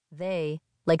They,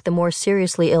 like the more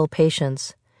seriously ill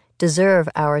patients, deserve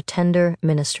our tender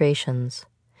ministrations,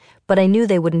 but I knew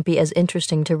they wouldn't be as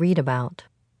interesting to read about.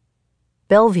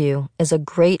 Bellevue is a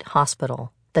great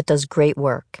hospital that does great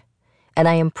work, and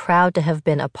I am proud to have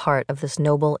been a part of this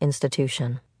noble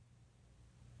institution.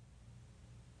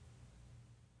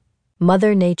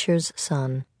 Mother Nature's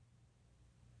Son.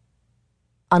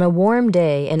 On a warm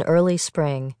day in early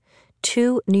spring,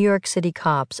 2 New York City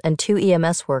cops and 2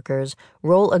 EMS workers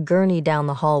roll a gurney down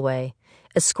the hallway,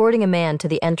 escorting a man to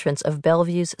the entrance of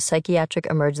Bellevue's psychiatric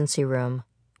emergency room,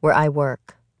 where I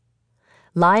work.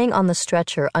 Lying on the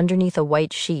stretcher underneath a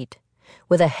white sheet,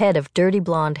 with a head of dirty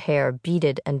blonde hair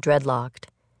beaded and dreadlocked,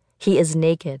 he is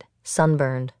naked,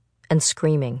 sunburned, and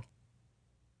screaming.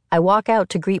 I walk out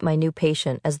to greet my new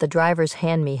patient as the drivers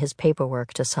hand me his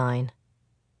paperwork to sign.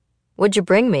 "What'd you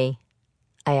bring me?"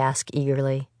 I ask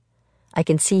eagerly. I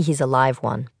can see he's a live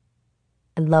one.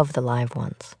 I love the live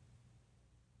ones.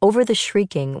 Over the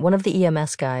shrieking, one of the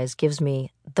EMS guys gives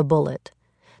me the bullet,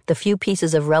 the few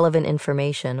pieces of relevant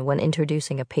information when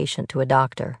introducing a patient to a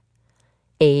doctor.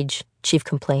 Age, chief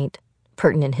complaint,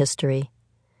 pertinent history.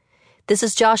 "This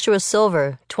is Joshua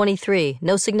Silver, 23,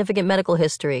 no significant medical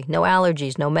history, no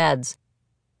allergies, no meds.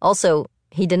 Also,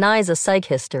 he denies a psych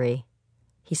history,"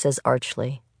 he says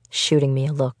archly, shooting me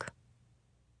a look.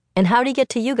 "And how'd he get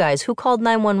to you guys? Who called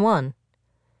 911?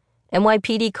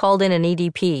 NYPD called in an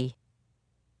EDP.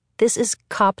 This is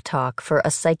cop talk for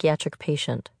a psychiatric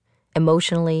patient,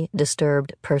 emotionally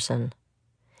disturbed person.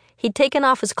 He'd taken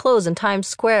off his clothes in Times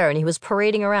Square and he was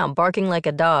parading around barking like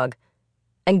a dog.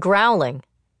 And growling,"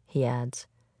 he adds.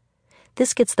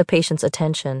 This gets the patient's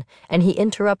attention, and he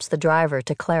interrupts the driver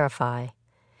to clarify.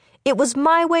 "It was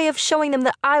my way of showing them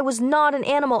that I was not an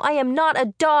animal. I am not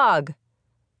a dog."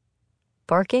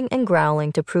 Barking and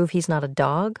growling to prove he's not a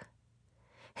dog?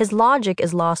 His logic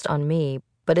is lost on me,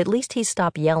 but at least he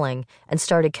stopped yelling and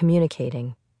started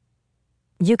communicating.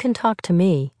 "You can talk to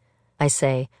me," I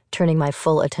say, turning my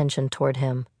full attention toward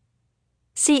him.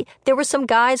 "See, there were some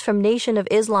guys from Nation of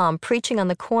Islam preaching on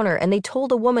the corner, and they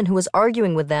told a woman who was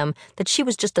arguing with them that she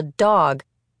was just a dog,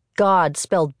 God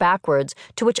spelled backwards,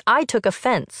 to which I took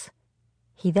offense."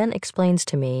 He then explains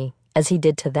to me, as he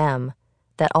did to them,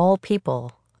 that all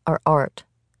people are art.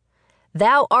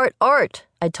 "Thou art art,"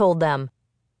 I told them.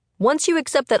 "Once you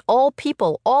accept that all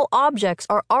people, all objects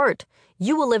are art,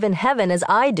 you will live in heaven as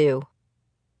I do."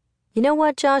 "You know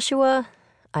what, Joshua?"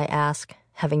 I ask,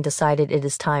 having decided it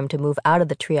is time to move out of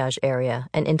the triage area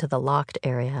and into the locked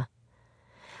area.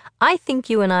 "I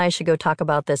think you and I should go talk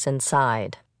about this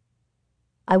inside.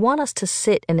 I want us to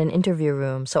sit in an interview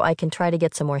room so I can try to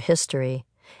get some more history,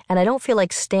 and I don't feel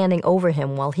like standing over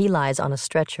him while he lies on a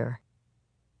stretcher.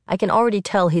 I can already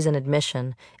tell he's in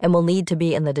admission and will need to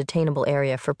be in the detainable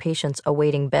area for patients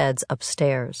awaiting beds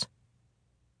upstairs.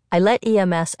 I let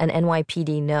EMS and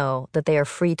NYPD know that they are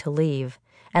free to leave,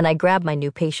 and I grab my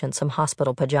new patient some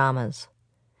hospital pajamas.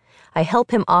 I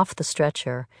help him off the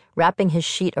stretcher, wrapping his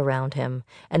sheet around him,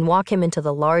 and walk him into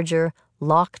the larger,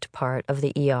 locked part of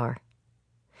the ER.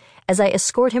 As I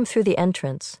escort him through the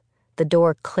entrance, the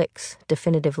door clicks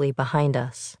definitively behind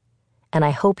us, and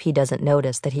I hope he doesn't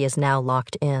notice that he is now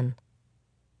locked in.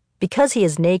 Because he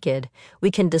is naked,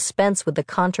 we can dispense with the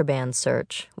contraband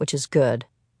search, which is good.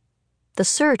 The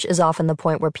search is often the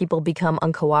point where people become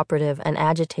uncooperative and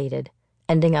agitated,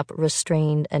 ending up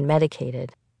restrained and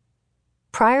medicated.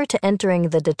 Prior to entering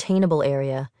the detainable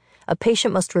area, a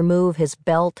patient must remove his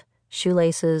belt,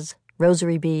 shoelaces,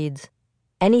 rosary beads,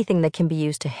 anything that can be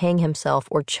used to hang himself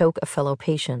or choke a fellow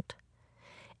patient.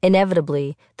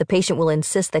 Inevitably, the patient will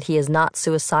insist that he is not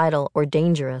suicidal or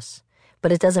dangerous,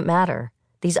 but it doesn't matter.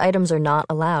 These items are not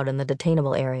allowed in the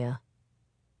detainable area.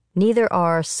 Neither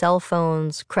are cell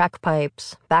phones, crack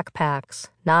pipes, backpacks,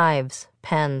 knives,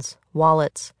 pens,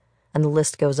 wallets, and the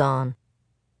list goes on.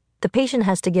 The patient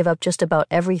has to give up just about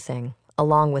everything,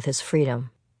 along with his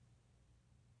freedom.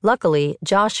 Luckily,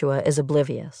 Joshua is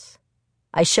oblivious.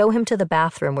 I show him to the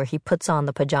bathroom where he puts on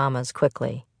the pajamas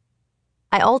quickly.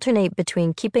 I alternate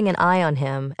between keeping an eye on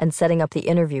him and setting up the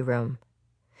interview room.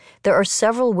 There are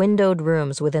several windowed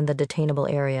rooms within the detainable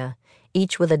area,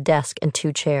 each with a desk and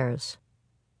 2 chairs.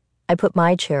 I put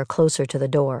my chair closer to the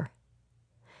door.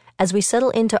 As we settle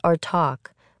into our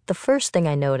talk, the first thing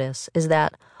I notice is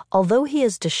that, although he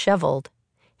is disheveled,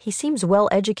 he seems well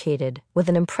educated with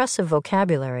an impressive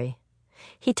vocabulary.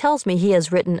 He tells me he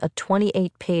has written a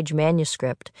 28-page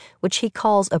manuscript, which he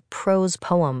calls a prose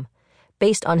poem,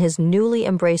 based on his newly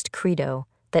embraced credo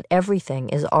that everything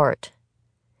is art.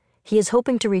 He is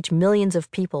hoping to reach millions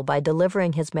of people by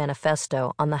delivering his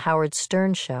manifesto on the Howard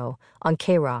Stern Show on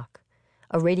K-Rock,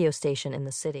 a radio station in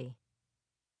the city.